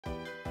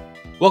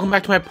Welcome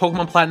back to my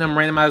Pokemon Platinum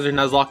Randomizer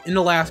Nuzlocke. In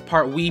the last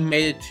part, we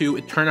made it to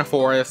Eterna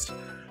Forest,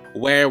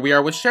 where we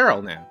are with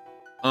Cheryl now.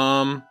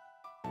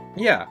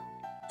 Yeah.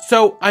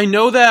 So, I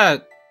know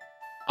that,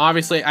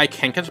 obviously, I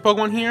can catch a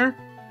Pokemon here,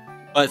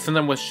 but since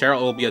I'm with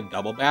Cheryl, it will be a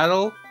double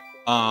battle.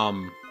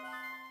 I'm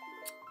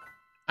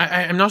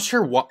not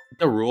sure what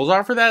the rules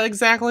are for that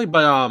exactly,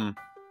 but,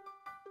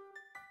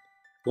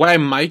 what I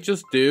might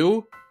just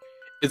do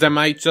is I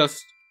might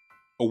just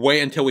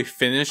wait until we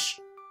finish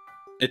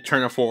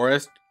Eterna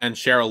Forest and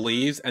Cheryl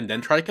leaves and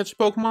then try to catch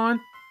Pokemon.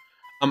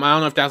 I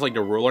don't know if that's like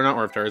the rule or not,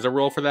 or if there is a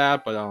rule for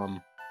that, but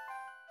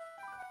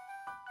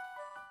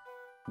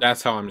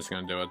that's how I'm just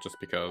gonna do it, just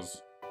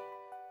because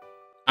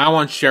I don't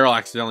want Cheryl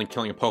accidentally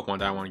killing a Pokemon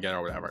that I want to get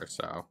or whatever,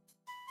 so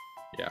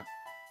yeah.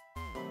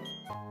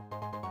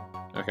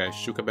 Okay,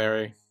 Shuka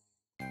Berry.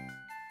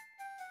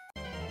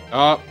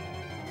 Oh,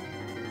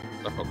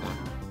 the Pokemon.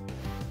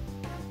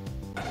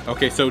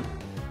 Okay, so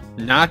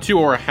Natu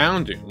or a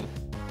Houndoom.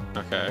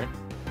 Okay.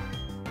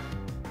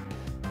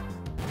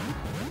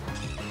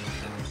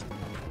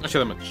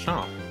 Actually, I'm a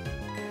Chomp.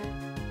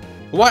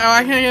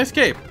 Why can't I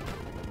escape?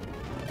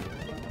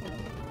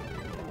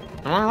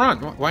 I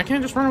want to run. Why can't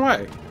I just run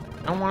away?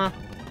 I don't want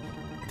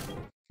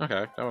to.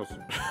 Okay, that was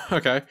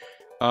okay.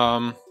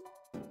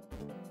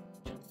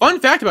 Fun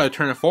fact about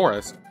Eterna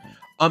Forest.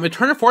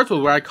 Eterna Forest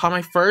was where I caught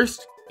my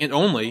first and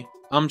only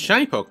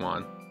shiny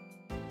Pokemon.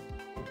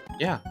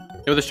 Yeah,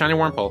 it was a shiny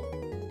Wurmple.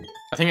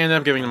 I think I ended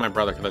up giving it to my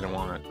brother because I didn't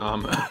want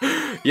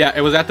it. Yeah,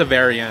 it was at the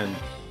very end.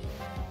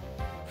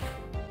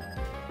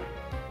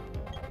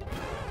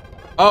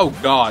 Oh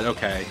god,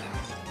 okay.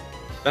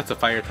 That's a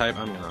fire type.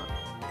 I'm gonna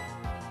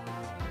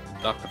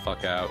duck the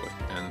fuck out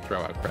and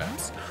throw out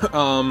crabs.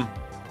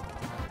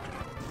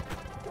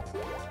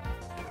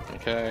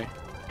 Okay.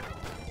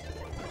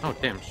 Oh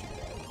damn, she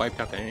wiped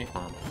out the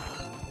Anipom.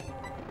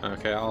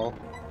 Okay, I'll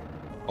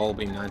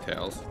be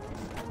Ninetales.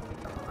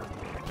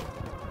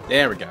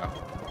 There we go.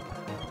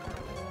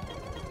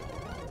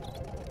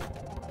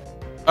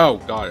 Oh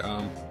god,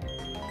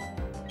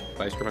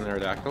 Vice Grip on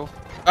Aerodactyl.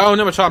 Oh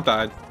no, my Chomp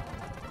died.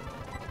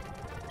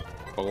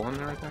 Bubble on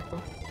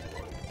Aerodactyl?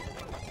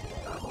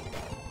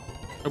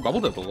 Oh,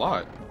 Bubble does a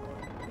lot.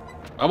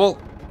 Bubble!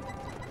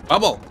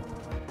 Bubble!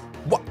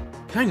 What?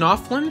 Can I not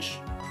flinch?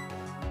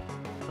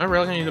 Am I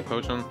really gonna need a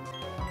potion?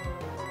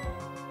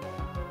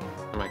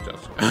 I might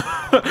just.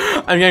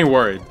 I'm getting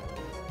worried.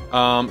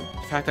 The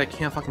fact I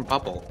can't fucking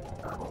bubble.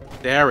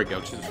 There we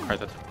go. Jesus Christ,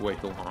 that took way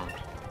too long.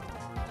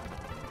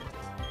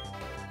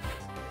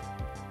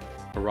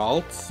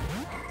 Ralts.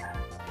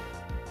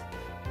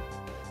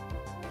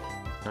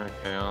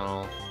 Okay,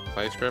 I'll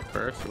Vice Grip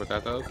first, see what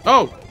that does.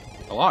 Oh!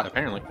 A lot,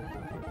 apparently.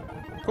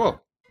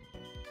 Cool.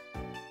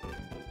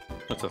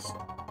 What's this?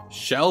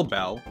 Shell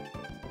Bell.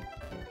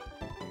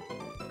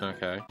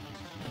 Okay.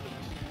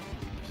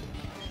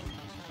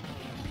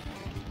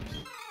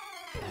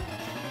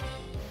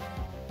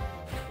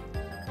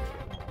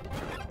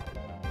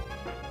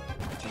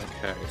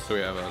 Okay, so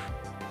we have a...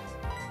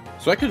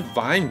 So I could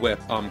Vine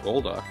Whip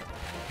Golduck.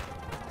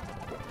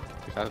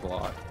 That's a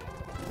lot.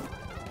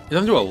 It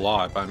doesn't do a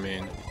lot, but I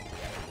mean...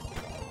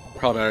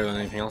 Probably better than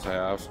anything else I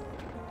have.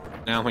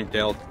 I don't think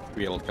they'll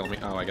be able to kill me.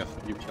 Oh, I guess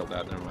you killed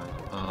that, never mind.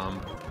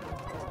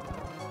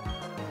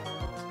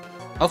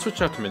 I'll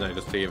switch out to Midnight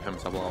just to give him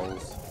some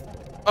lulls.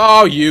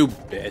 Oh, you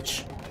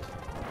bitch!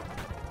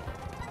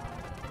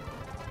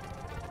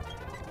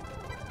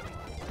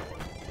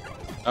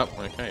 Oh,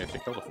 okay, I guess you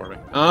killed it for me.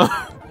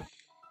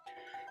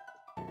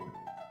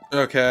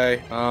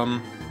 Okay,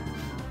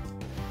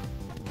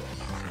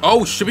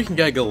 oh, shit, we can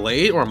get a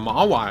Gallade or a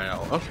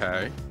Mawile.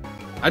 Okay.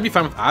 I'd be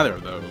fine with either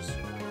of those.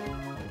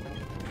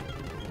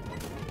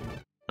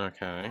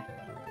 Okay.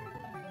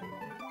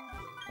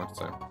 What's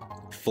that?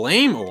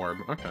 Flame Orb.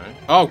 Okay.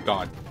 Oh,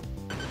 God.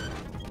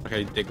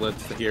 Okay,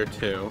 Diglett's here,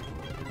 too.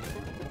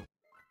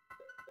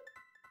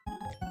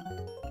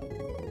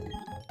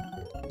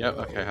 Yep,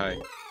 okay, hi.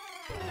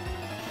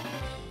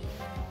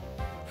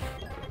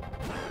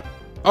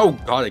 Oh,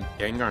 God, a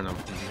Gengar and a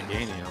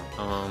Meganium.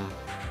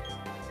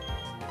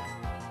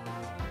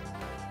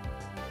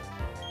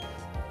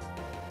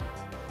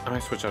 I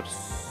might switch up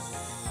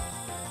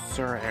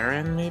Sir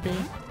Aaron, maybe?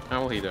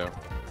 How will he do?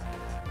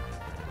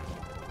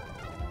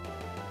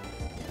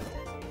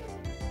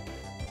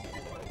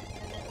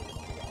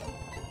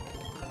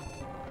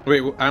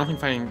 Wait, I don't think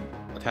fighting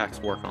attacks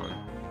work on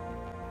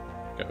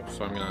Go,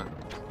 so I'm gonna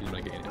use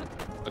my Meganium.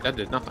 But that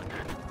did nothing.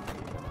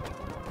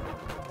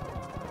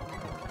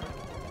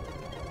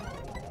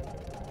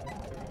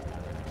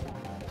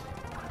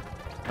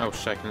 Oh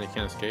shit, and they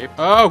can't escape?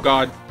 Oh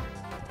god!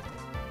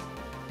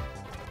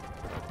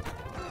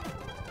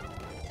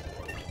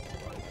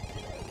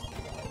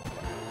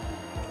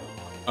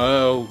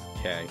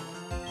 Okay.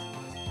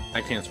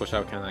 I can't switch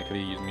out, can I? Could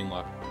have used Mean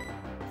Luck.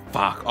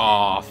 Fuck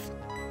off!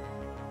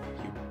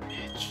 You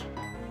bitch.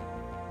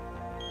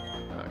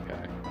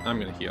 Okay. I'm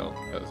gonna heal,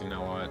 because you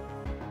know what?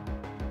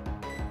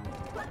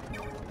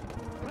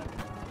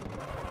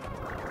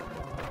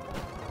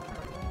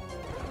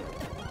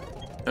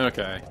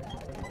 Okay.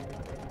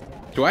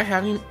 Do I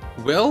have any...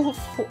 Will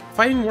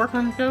fighting work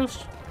on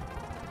Ghost?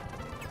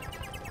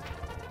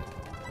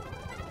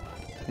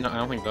 No, I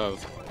don't think it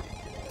does.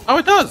 Oh,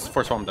 it does!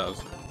 Force Palm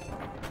does.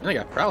 And I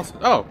got paralysis.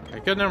 Oh, okay,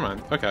 good, never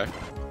mind. Okay.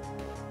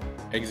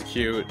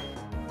 Execute.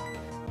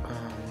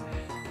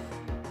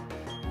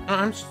 Oh,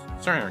 I'm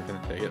sorry I'm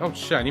gonna take it. Oh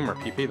shit, I need more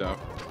PP though.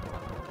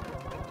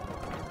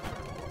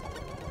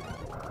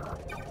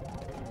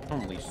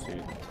 Holy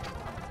shit.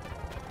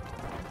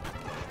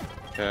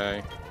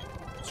 Okay.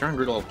 Stern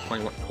Grid level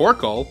 21.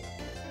 Torkoal?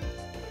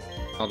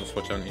 I'll just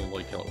switch out and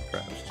easily kill it with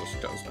crabs,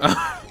 just cause.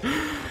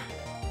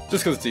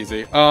 Just cause it's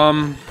easy.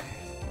 Oh,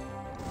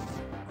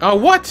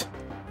 what?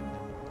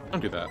 Don't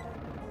do that.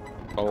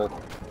 Oh.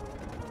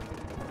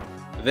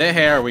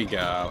 There we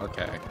go.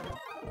 Okay.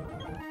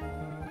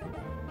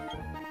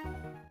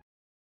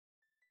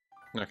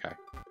 Okay.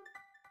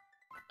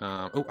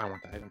 Oh, I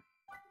want the item.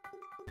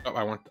 Oh,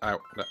 I want that.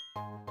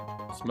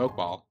 Smoke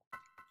ball.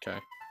 Okay.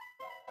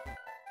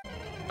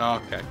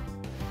 Okay.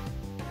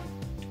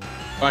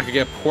 Oh, I could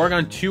get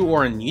Porygon 2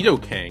 or a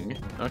Nidoking.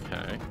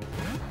 Okay.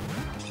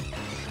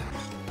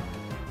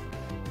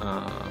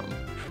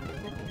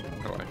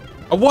 Away.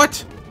 Oh,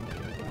 what?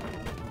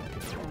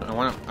 I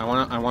wanna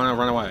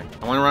run away.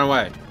 I wanna run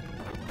away.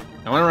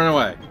 I wanna run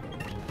away.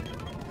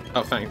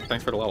 Oh,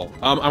 thanks for the level.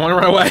 I wanna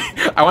run away.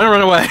 I wanna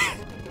run away.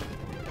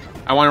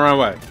 I wanna run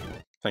away.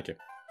 Thank you.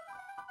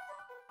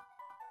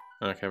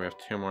 Okay, we have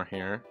 2 more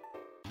here.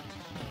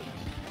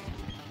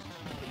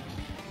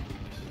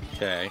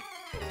 Okay.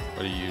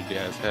 What do you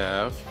guys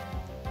have?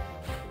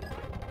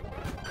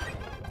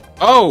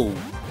 Oh!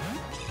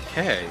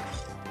 Okay.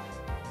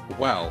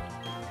 Well,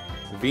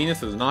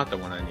 Venus is not the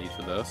one I need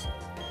for this.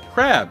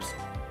 Crabs!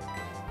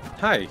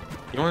 Hi,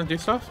 you wanna do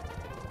stuff?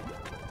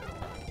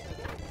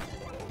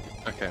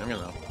 Okay, I'm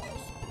gonna...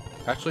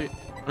 Actually,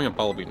 I'm gonna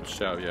Bubble Beam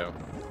Show, yo.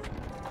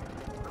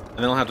 And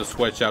then I'll have to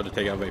switch out to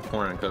take out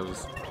Vaporeon,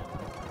 because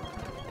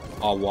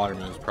all water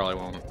moves probably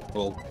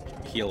will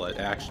heal it,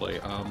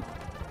 actually.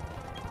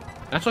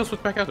 Actually, I'll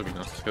switch back out to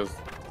Venus, because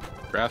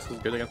grass is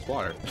good against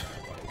water.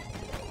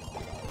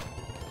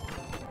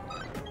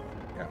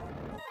 Yeah.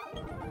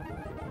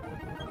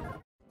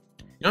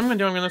 You know what I'm gonna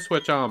do? I'm gonna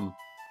switch,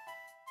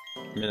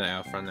 Midnight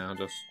out for now,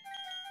 just...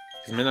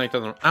 Because Midnight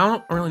doesn't... I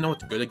don't really know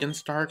what's good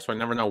against Dark, so I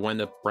never know when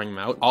to bring him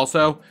out.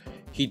 Also,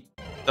 he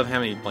doesn't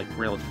have any, like,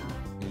 real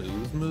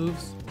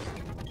moves.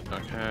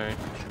 Okay.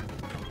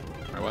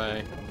 Run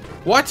away.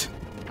 What?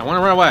 I want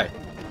to run away.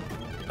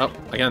 Oh,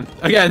 again.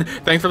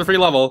 Thanks for the free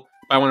level.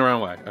 But I want to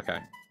run away. Okay.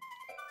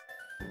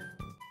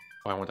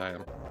 Oh, I want the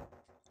item.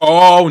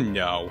 Oh,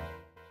 no.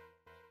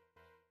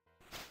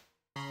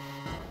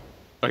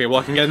 Okay, well,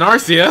 I can get an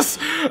Arceus,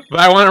 but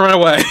I want to run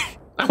away.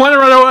 I want to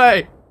run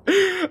away.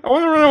 I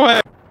want to run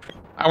away.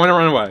 I want to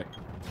run away.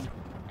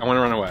 I want to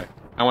run away.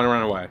 I want to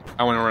run away.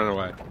 I want to run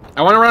away.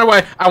 I want to run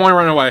away. I want to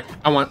run away.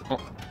 I want.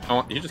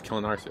 You're just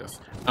killing Arceus.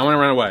 I want to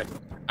run away.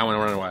 I want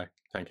to run away.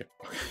 Thank you.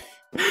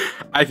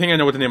 I think I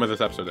know what the name of this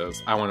episode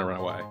is. I want to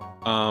run away.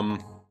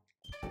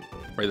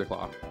 Razor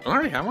Claw. I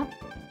already have one?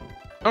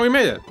 Oh, we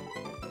made it.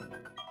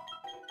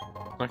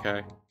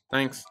 Okay.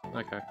 Thanks.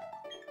 Okay.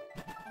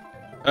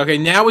 Okay,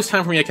 now it's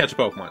time for me to catch a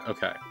Pokemon.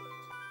 Okay.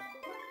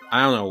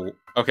 I don't know.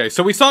 Okay,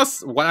 so we saw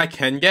what I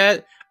can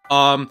get.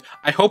 I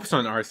hope it's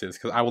not an Arceus,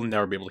 because I will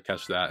never be able to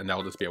catch that, and that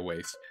will just be a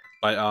waste.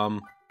 But,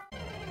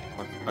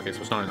 okay,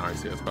 so it's not an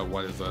Arceus, but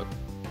what is it?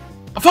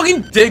 A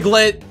fucking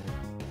Diglett!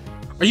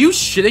 Are you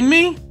shitting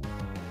me?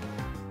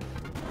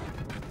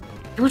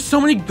 There were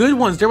so many good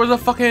ones. There was a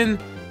fucking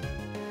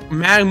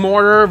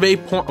Magmortar,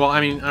 Vaporeon. Well,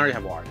 I mean, I already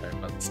have water there,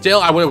 but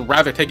still, I would have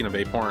rather taken a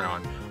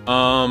Vaporeon.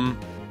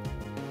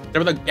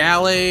 There was a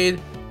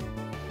Gallade,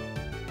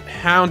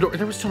 Houndour.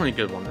 There were so many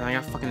good ones, and I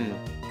got fucking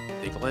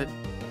Diglett.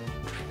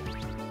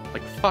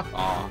 Like, fuck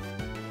off.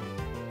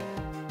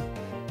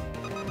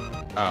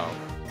 Oh.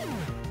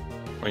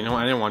 Well, you know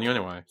what? I didn't want you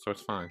anyway, so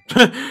it's fine.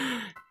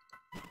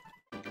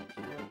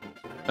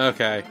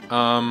 Okay,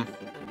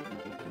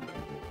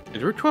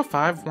 is Route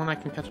 205 one I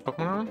can catch a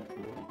Pokemon on?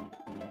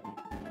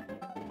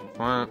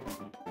 What?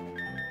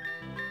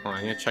 Oh,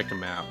 I need to check the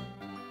map.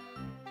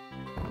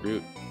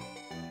 Route.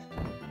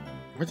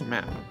 Where's the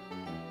map?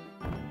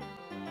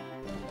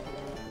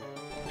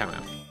 That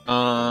map.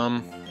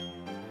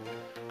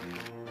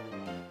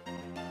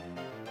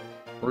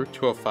 Route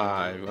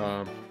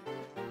 205,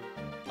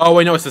 oh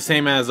wait, no, it's the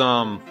same as,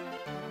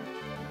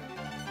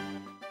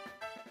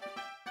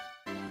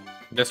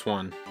 this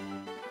one.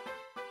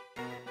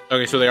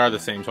 Okay, so they are the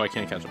same, so I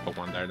can't catch a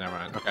Pokemon there, never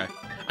mind, okay.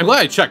 I'm glad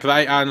I checked, because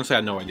I honestly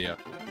had no idea.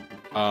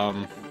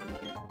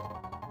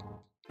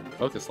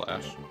 Focus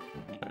Slash.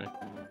 Okay. Is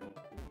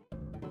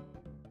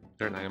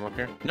there an item up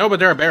here? No, but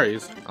there are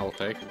berries. I will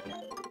take.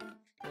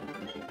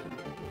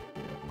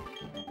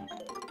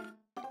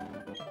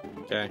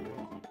 Okay.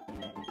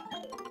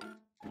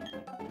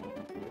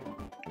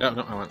 No,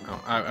 no, I want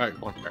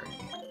berry.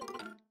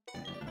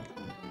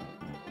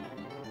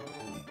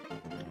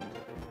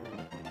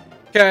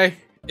 Okay,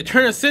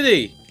 Eterna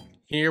City!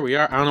 Here we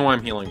are. I don't know why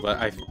I'm healing, but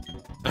I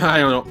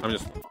don't know. I'm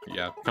just,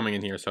 yeah, coming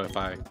in here, so if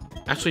I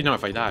Actually, no,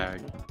 if I die, I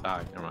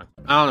die. Never mind.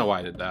 I don't know why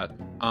I did that.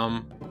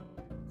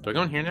 Do I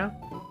go in here now?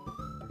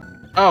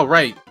 Oh,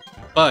 right.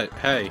 But,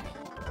 hey.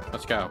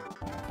 Let's go.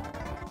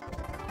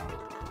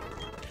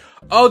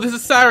 Oh, this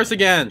is Cyrus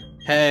again!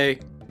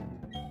 Hey.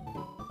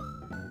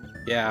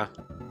 Yeah.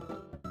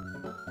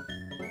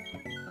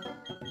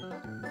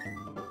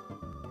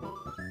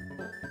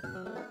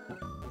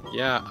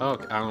 Yeah, oh,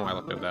 I don't know why I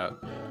looked at that.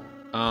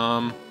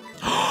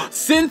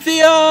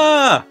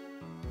 Cynthia!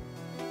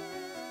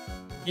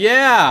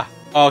 Yeah!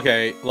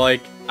 Okay, like,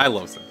 I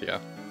love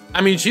Cynthia.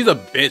 I mean, she's a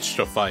bitch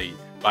to fight,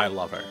 but I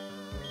love her.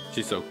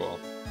 She's so cool.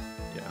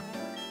 Yeah.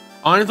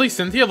 Honestly,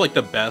 Cynthia, like,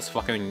 the best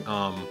fucking,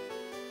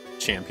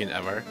 champion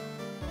ever.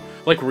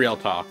 Like, real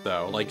talk,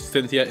 though. Like,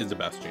 Cynthia is the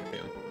best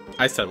champion.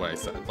 I said what I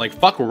said. Like,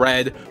 fuck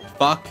Red,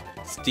 fuck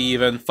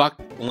Steven,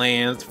 fuck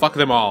Lance, fuck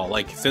them all.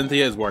 Like,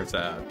 Cynthia is where it's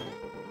at.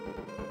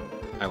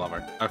 I love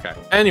her. Okay.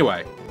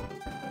 Anyway.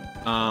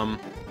 Do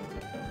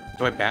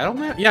I battle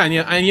now? Yeah,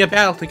 I need a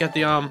battle to get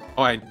the, oh,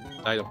 I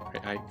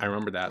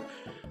remember that.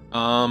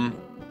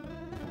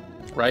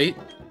 Right?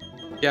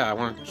 Yeah, I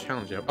want to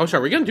challenge you. Oh,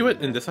 sorry, are we gonna do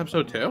it in this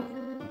episode, too?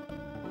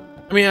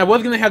 I mean, I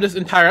was gonna have this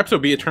entire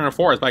episode be Eterna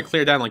Forest, but I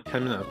cleared down in, like,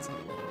 10 minutes.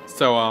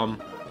 So, I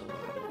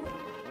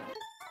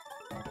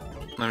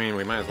mean,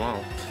 we might as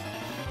well.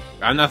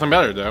 I have nothing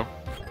better, though.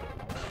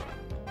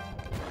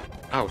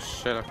 Oh,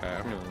 shit, okay,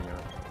 I'm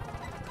gonna,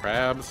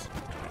 crabs.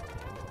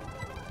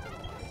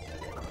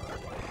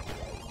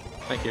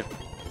 Thank you.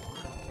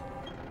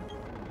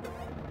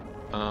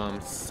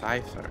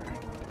 Scyther.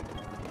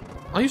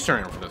 I'll use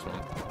Surrender for this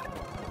one.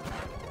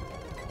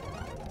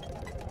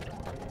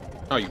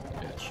 Oh, you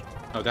bitch.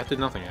 Oh, that did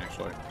nothing,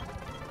 actually.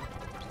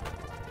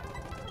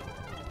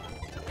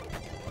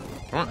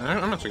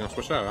 I'm actually gonna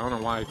switch out. I don't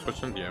know why I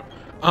switched into you.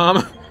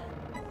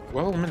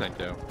 What will Midnight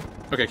do?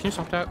 Okay, can you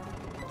stop that?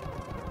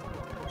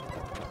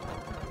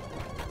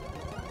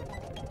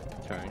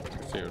 Okay,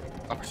 Pursuit.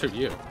 I'll pursue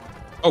you.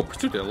 Oh,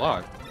 Pursuit did a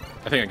lot.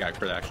 I think I got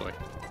crit, actually.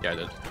 Yeah, I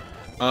did.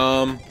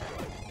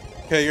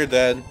 Okay, you're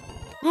dead.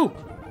 Woo!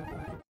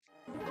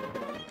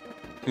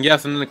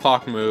 Yes, and then the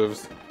clock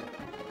moves.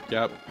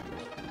 Yep.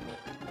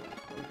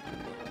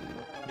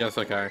 Yes,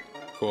 okay.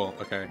 Cool,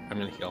 okay. I'm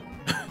gonna heal.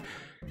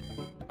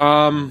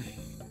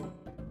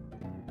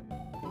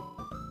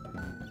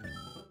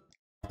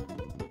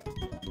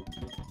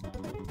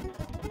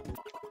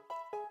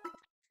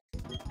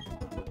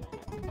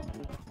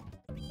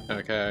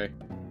 Okay.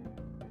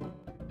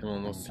 And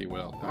then let's see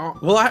what else. Oh,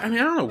 well, I mean,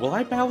 I don't know. Will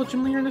I battle the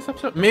gym leader in this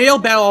episode? Maybe I'll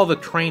battle all the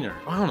trainer.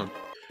 I don't know.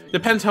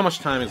 Depends how much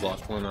time is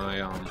left when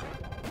I,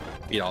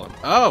 beat all of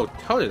them. Oh,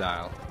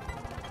 Totodile.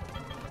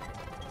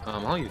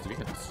 I'll use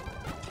Venus.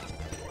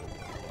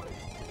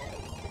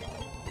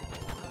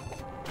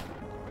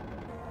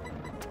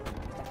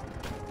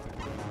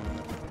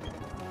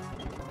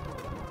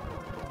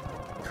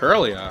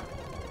 Curlia.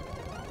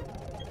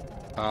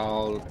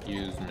 I'll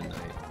use Midnight.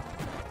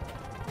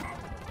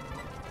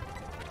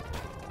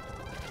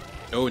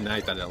 Oh,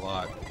 nice, that did a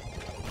lot.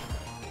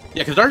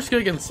 Yeah, because Dark's good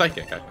against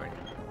Psychic, I think.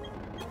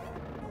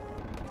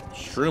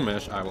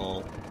 Shroomish, I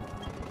will...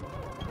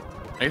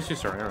 I guess use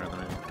Serena, I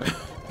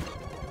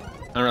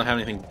don't really have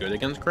anything good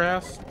against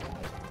Grass.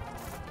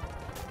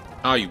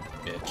 Oh, you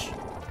bitch.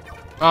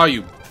 Oh,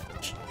 you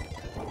bitch.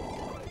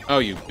 Oh,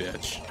 you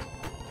bitch.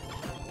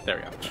 There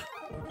we go.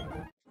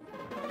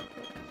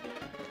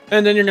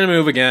 And then you're gonna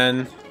move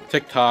again.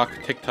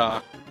 Tick-tock,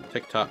 tick-tock,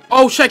 tick-tock.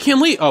 Oh, shit, I can't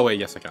leave! Oh, wait,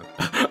 yes, I can.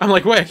 I'm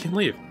like, wait, I can't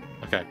leave.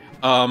 Okay,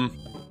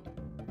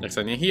 next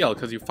I need to heal,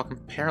 because you fucking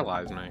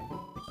paralyzed me.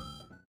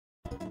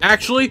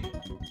 Actually...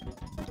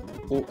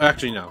 Well,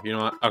 actually, no. You know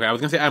what? Okay, I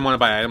was gonna say I want to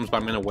buy items, but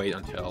I'm gonna wait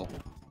until,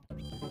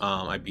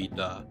 I beat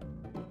the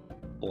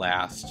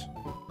last,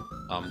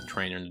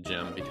 trainer in the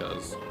gym,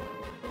 because...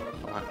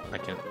 Oh, I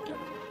can't...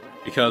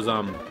 Because,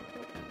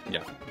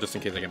 yeah, just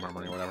in case I get more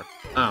money or whatever.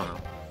 I don't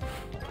know.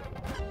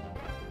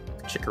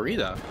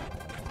 Chikorita.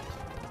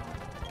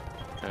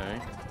 Okay.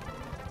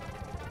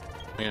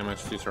 I might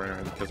just use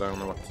her because I don't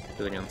know what to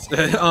do against.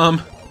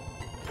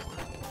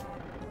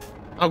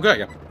 Oh good, I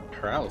got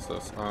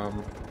paralysis.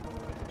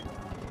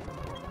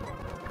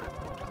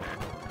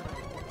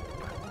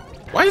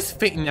 Why does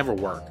Fate never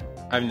work?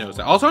 I've noticed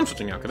that. Also, I'm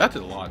switching out because that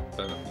did a lot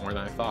more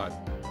than I thought.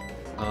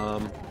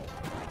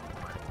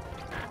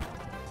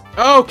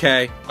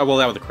 Okay. Oh well,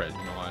 that was a crit. You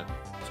know what?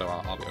 So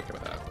I'll be okay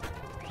with that.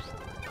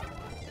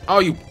 Oh,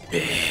 you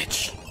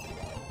bitch!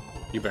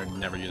 You better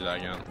never use that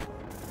again.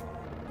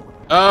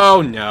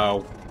 Oh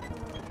no.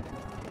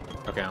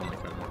 Okay, I don't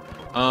like that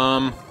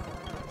anymore.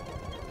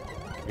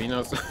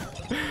 Venus.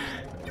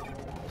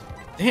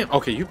 Damn.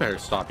 Okay, you better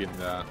stop using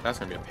that. That's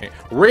gonna be a pain.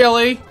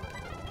 Really?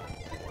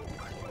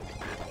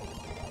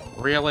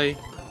 Really?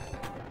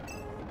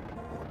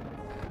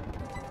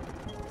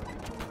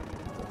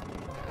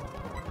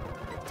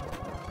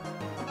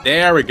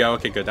 There we go.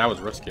 Okay, good. That was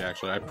risky,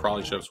 actually. I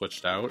probably should have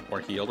switched out or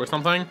healed or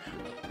something,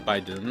 but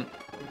I didn't,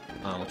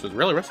 which was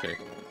really risky.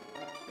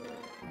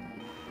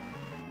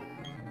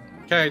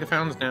 Okay, the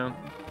fountain's down.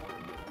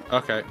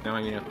 Okay, now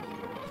I need it.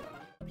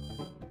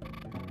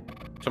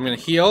 So I'm gonna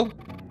heal.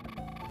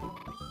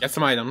 get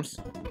some items.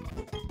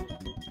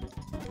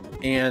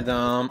 And,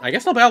 I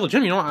guess I'll battle the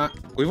gym. You know what?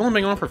 We've only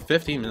been going for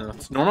 15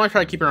 minutes. Normally I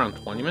try to keep it around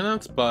 20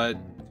 minutes, but,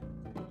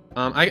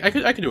 I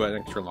could do an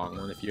extra long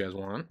one if you guys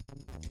want.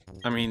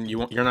 I mean,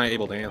 you're not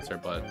able to answer,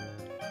 but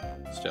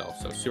still.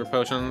 So, super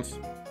potions.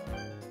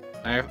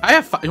 I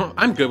have, you know,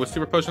 I'm good with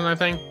super potions, I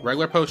think.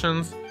 Regular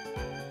potions.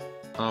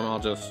 I'll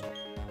just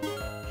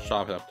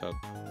shop it up to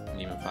an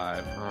even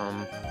 5.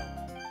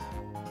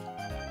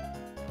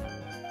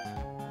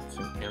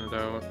 Some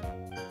antidote.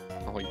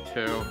 I'll take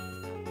 2.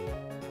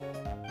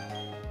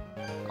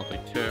 I'll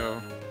take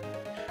 2.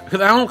 Because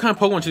I don't know what kind of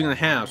Pokemon she's gonna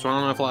have, so I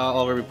don't know if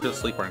I'll ever be put to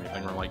sleep or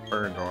anything, or like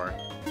burned or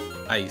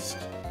iced.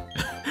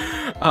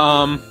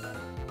 And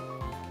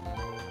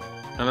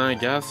then I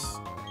guess,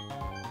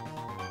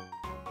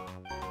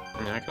 I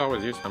mean, I could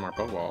always use some more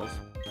Pokeballs.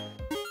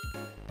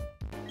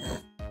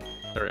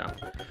 There we go.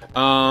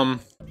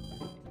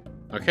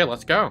 Okay,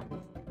 let's go.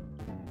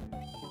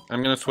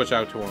 I'm gonna switch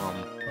out to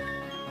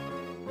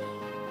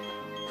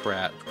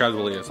Krat. Krat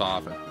will lead us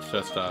off and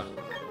just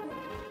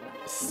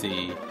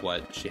see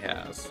what she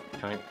has.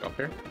 Can I go up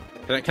here?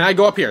 Can I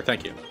go up here?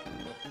 Thank you.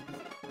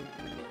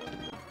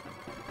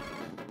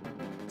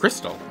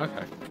 Crystal.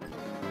 Okay.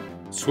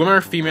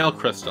 Swimmer, female,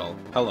 crystal.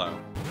 Hello.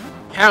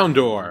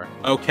 Houndour.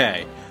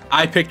 Okay.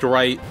 I picked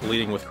right,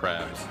 leading with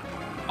crabs.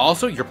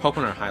 Also, your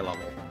Pokemon are high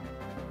level.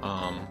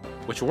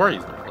 Which worries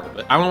me a little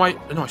bit. I don't know why.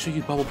 No, I should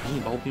use Bubble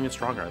Beam. Bubble Beam is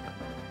stronger, I think.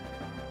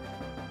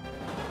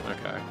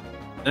 Okay.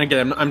 And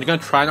again, I'm gonna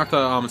try not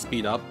to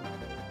speed up,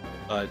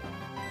 but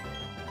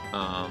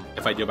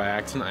if I do by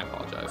accident, I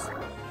apologize.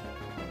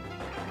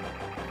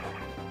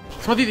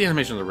 Some of these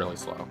animations are really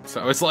slow,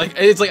 so it's like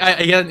I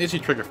get an itchy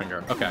trigger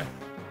finger. Okay,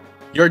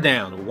 you're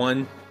down.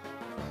 1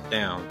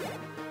 down.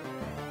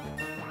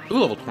 Ooh,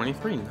 level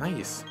 23.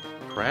 Nice.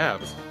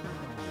 Crabs.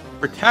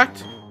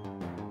 Protect.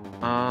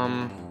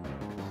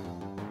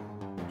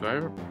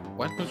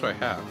 What moves do I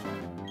have?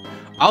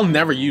 I'll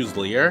never use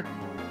Leer,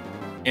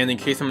 and in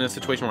case I'm in a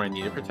situation where I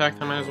need to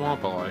protect, I might as well.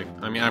 But like,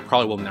 I mean, I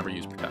probably will never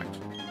use protect.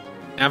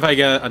 And if I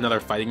get another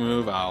fighting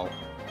move, I'll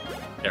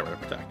get rid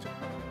of protect.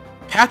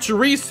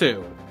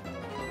 Pachirisu.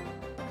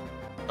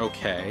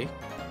 Okay.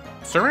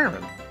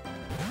 Sararin.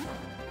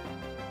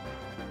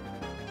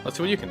 Let's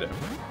see what you can do.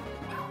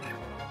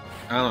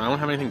 I don't know. I don't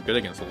have anything good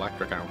against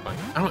electric. I don't think.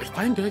 I don't know. Is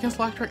fighting good against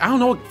electric? I don't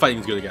know what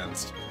fighting's good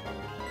against.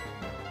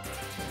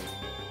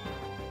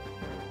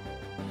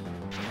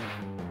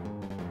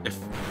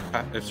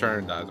 If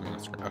Sararin dies, I'm gonna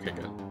scream. Okay,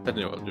 good. That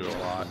didn't do a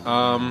lot.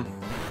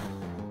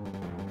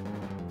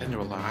 Didn't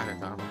do a lot either,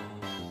 though.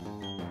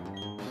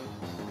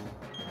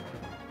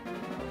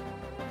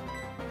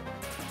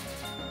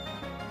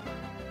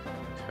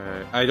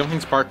 Okay. I don't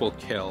think Spark will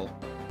kill.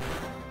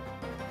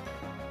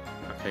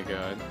 Okay,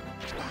 good.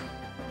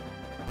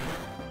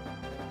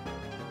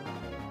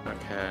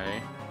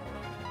 Okay.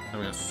 I'm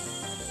gonna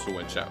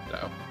switch out,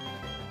 though.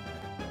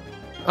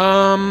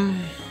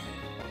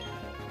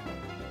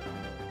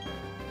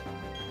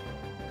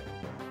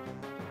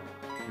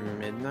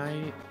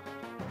 Midnight?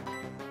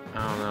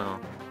 I don't know.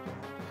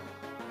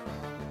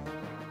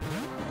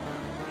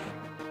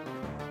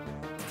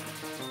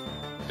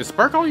 Is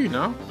Spark all you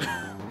know?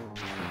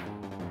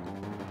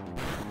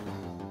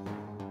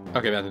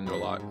 Okay, that didn't do a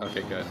lot.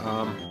 Okay, good.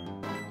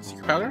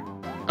 Secret Powder?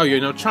 Oh, you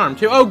know Charm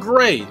too? Oh,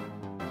 great!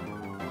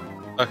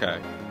 Okay.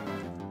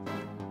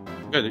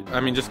 Good. I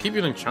mean, just keep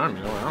using Charm,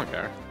 you know? I don't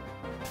care.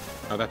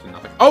 Oh, that did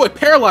nothing. Oh, it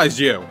paralyzed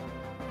you!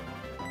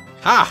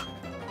 Ha!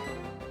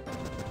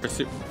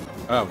 Pursue.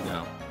 Oh,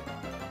 no.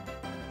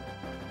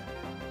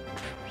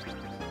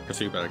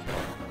 Pursue better kill.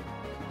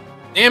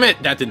 Damn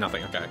it! That did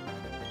nothing, okay.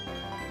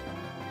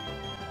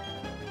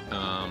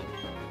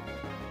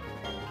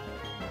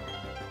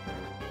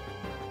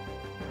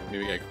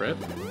 Maybe get crit?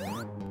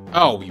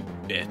 Oh, you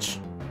bitch.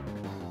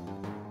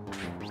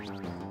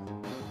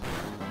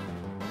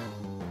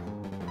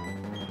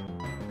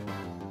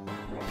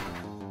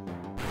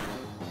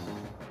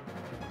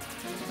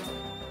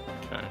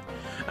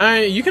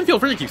 Okay. You can feel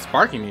free to keep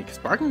sparking me, because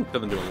sparking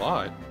doesn't do a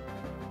lot.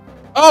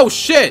 Oh,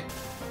 shit!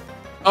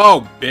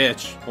 Oh,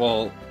 bitch.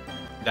 Well,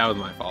 that was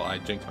my fault. I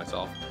jinxed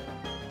myself.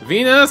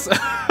 Venus?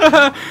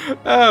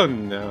 Oh,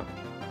 no.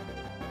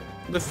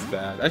 This is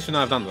bad. I should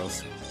not have done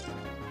this.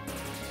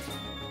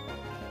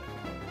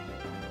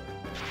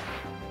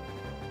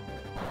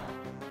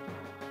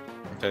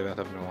 Okay, that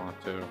doesn't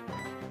want to.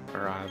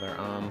 Or either.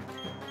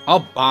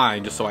 I'll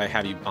bind just so I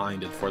have you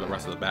binded for the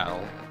rest of the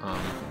battle.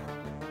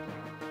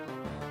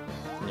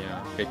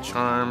 Yeah. Okay,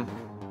 charm.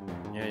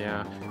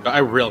 Yeah. But I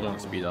really want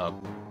to speed up.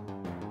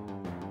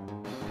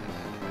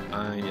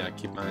 Yeah,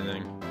 keep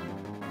binding.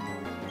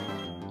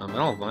 I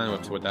don't line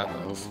up to what that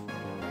does.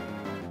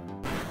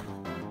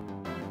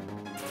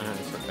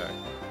 It's okay.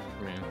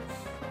 I mean.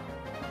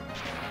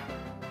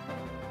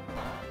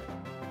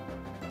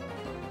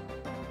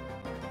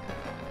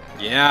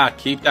 Yeah,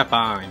 keep that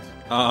bind.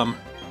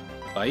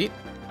 Fight?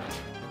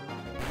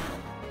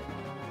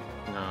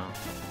 No.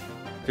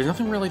 There's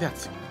nothing really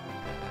that's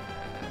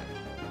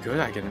good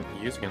I can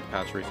use against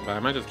Pachirisu, but I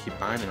might just keep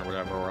binding or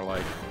whatever, or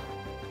like...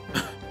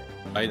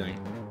 fighting.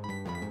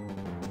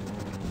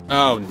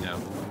 Oh no.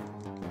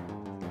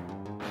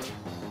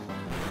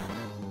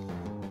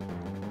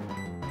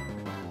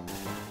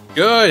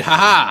 Good,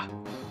 haha!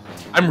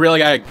 I'm really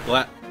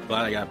glad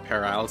I got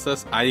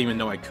paralysis. I didn't even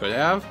know I could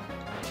have,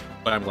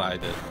 but I'm glad I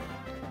did.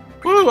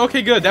 Woo,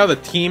 okay, good. That was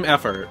a team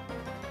effort.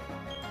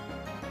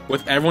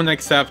 With everyone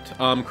except,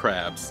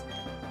 Crabs.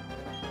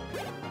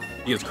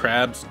 Because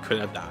Crabs could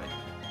have died.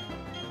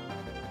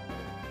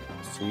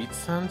 Sweet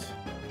Scent?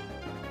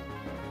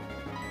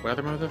 What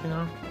other moves have you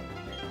know?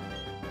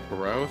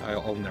 Growth?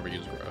 I'll never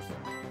use Growth.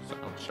 So,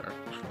 sure.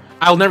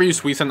 I'll never use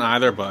Sweet Scent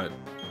either, but...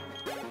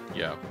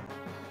 yeah.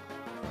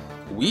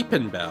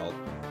 Weepin' Bell.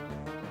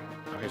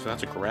 Okay, so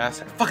that's a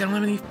grass. Fucking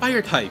eliminate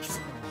fire types!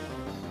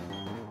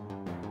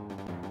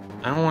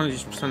 I don't want to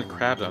just send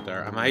crabs out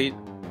there. I might...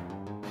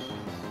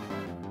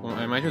 What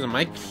I might do is I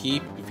might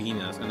keep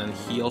Venus and then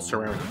heal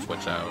Surround and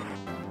switch out.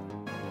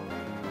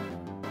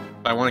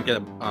 But I want to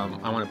get a...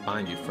 I want to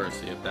bind you first,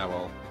 see if that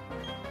will...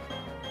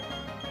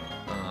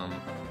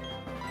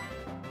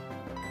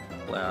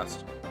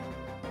 last.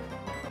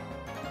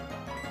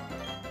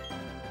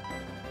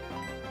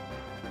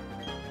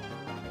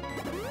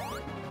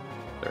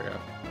 There we go.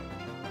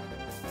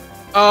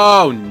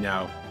 Oh,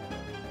 no.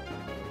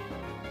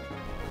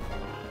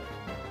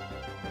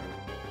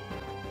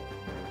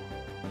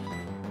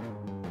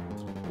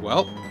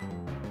 Well,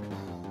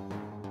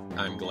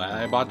 I'm glad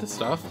I bought this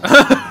stuff.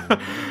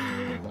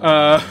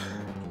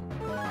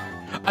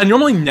 I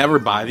normally never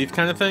buy these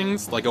kind of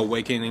things, like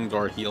Awakenings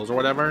or Heals or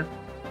whatever.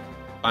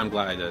 I'm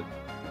glad I did.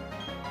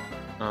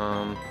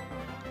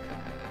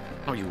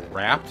 Oh, you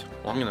wrapped?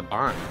 Well, I'm gonna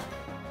bind.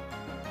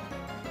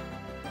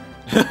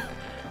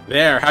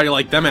 There, how do you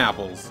like them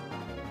apples?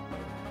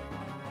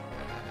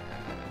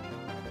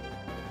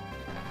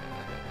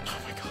 Oh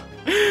my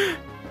god.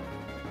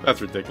 That's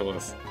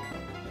ridiculous.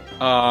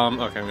 Okay, I'm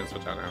gonna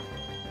switch out now.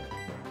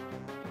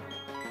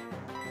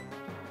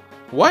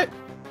 What?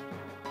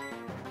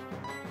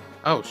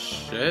 Oh,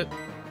 shit.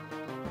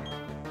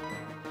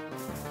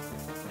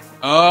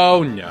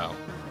 Oh, no.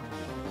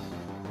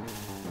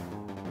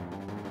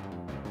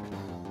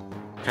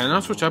 Can I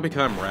not switch out because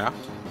I'm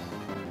wrapped?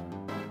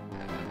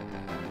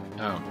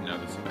 Oh, no,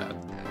 this is bad.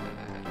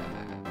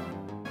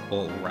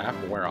 Will wrap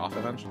wear off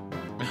eventually?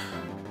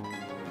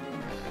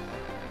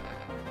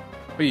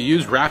 But you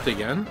used wrapped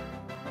again?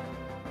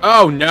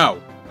 Oh,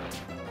 no!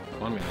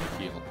 Well, I'm gonna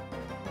heal.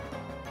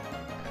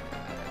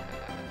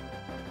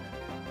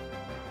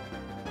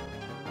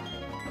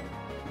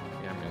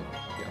 Yeah, I'm gonna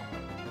heal.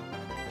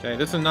 Okay,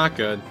 this is not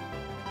good.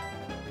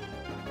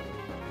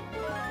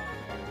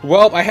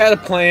 Well, I had a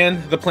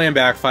plan. The plan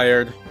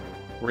backfired.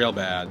 Real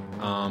bad.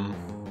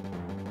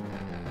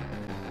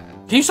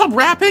 Can you stop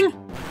rapping?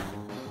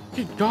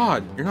 Good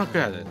God, you're not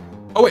good at it.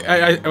 Oh, wait,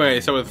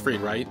 wait, so it's free,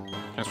 right?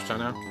 Can I switch out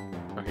now?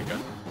 Okay, good.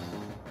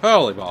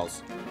 Holy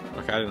balls.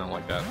 Okay, I did not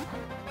like that.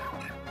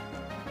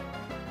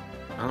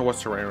 I don't know what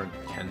Serrano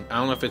can... I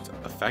don't know if it's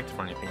effective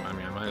or anything, but I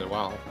mean, I might as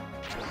well.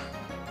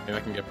 Maybe I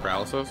can get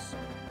paralysis?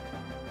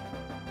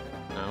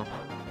 No?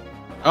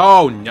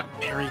 Oh, no!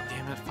 Berry,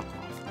 damn it, fuck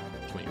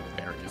off. Too many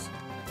berries.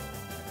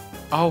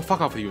 Oh,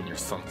 fuck off with you and your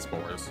sun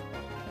spores.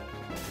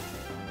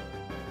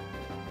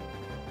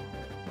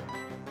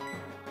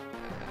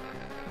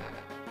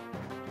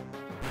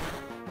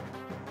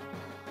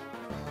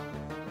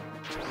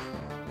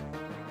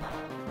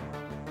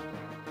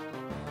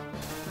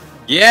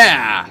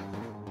 Yeah!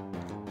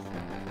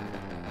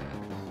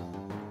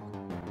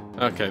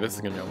 Okay, this is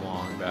gonna be a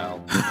long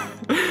battle.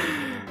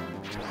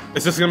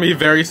 It's just gonna be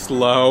very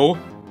slow.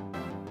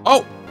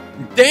 Oh!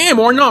 Damn,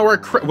 or not,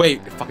 we're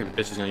wait, fucking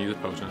bitch is gonna use a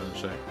potion, isn't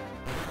she?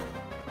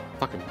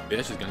 Fucking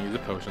bitch is gonna use a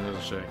potion,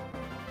 isn't she?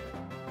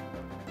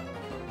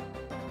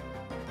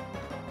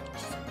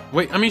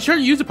 Wait, I mean, sure,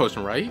 use a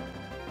potion, right?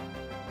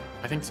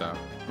 I think so.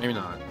 Maybe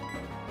not.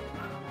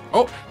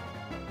 Oh!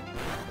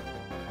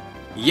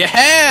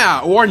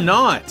 Yeah! Or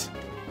not!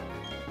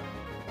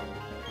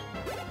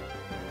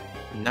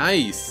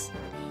 Nice!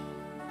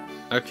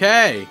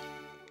 Okay.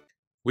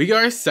 We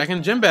got our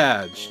second gym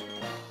badge.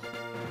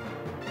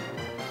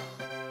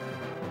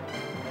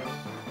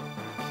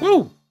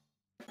 Woo!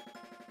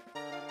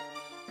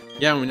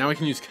 Yeah, now we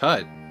can use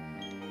cut.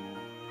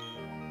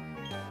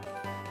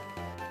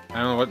 I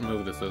don't know what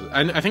move this is.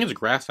 I think it's a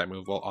grass type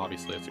move. Well,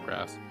 obviously it's a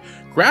grass.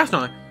 Grass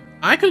not.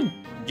 I could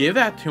give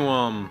that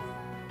to,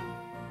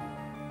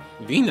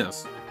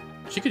 Venus.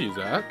 She could use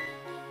that.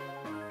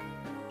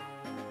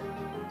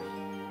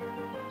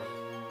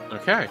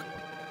 Okay.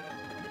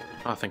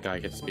 Oh, thank God I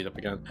get to speed up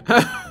again.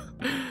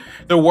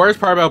 The worst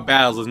part about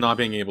battles is not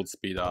being able to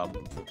speed up.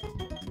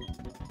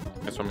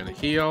 That's why I'm gonna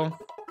heal.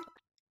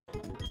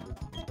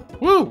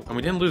 Woo! And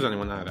we didn't lose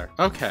anyone either.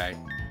 Okay.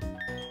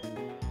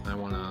 I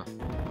wanna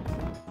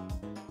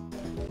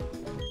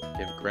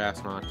give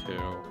grass knot to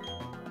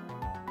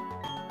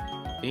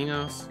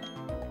Venus.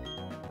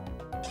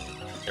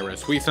 Get rid of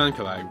Sweet Sun,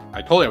 because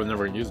I told you I would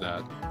never use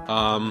that.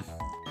 I'm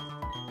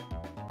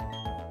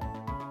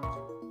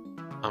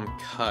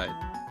cut.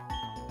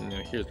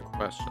 Now here's the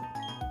question.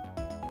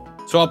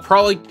 So I'll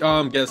probably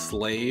get a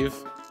slave,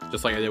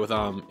 just like I did with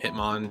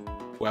Hitmon,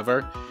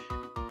 whoever,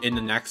 in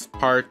the next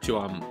part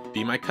to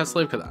be my cut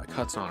slave, because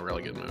cut's not a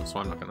really good move, so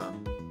I'm not gonna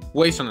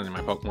waste on any of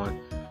my Pokemon.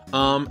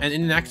 And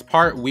in the next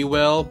part we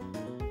will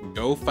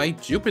go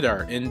fight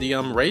Jupiter in the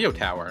radio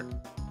tower.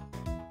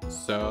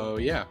 So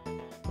yeah.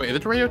 Wait, is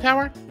it the radio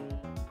tower?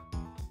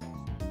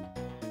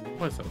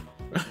 What is it?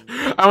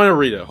 I want to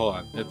read it. Hold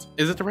on.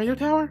 Is it the radio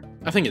tower?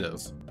 I think it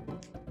is.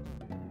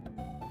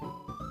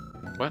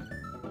 What?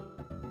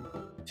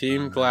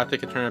 Team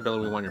Galactic Eterna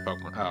building. We want your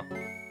Pokemon.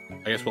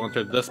 Oh, I guess we'll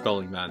enter this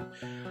building then.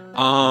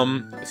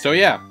 So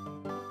yeah,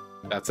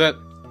 that's it.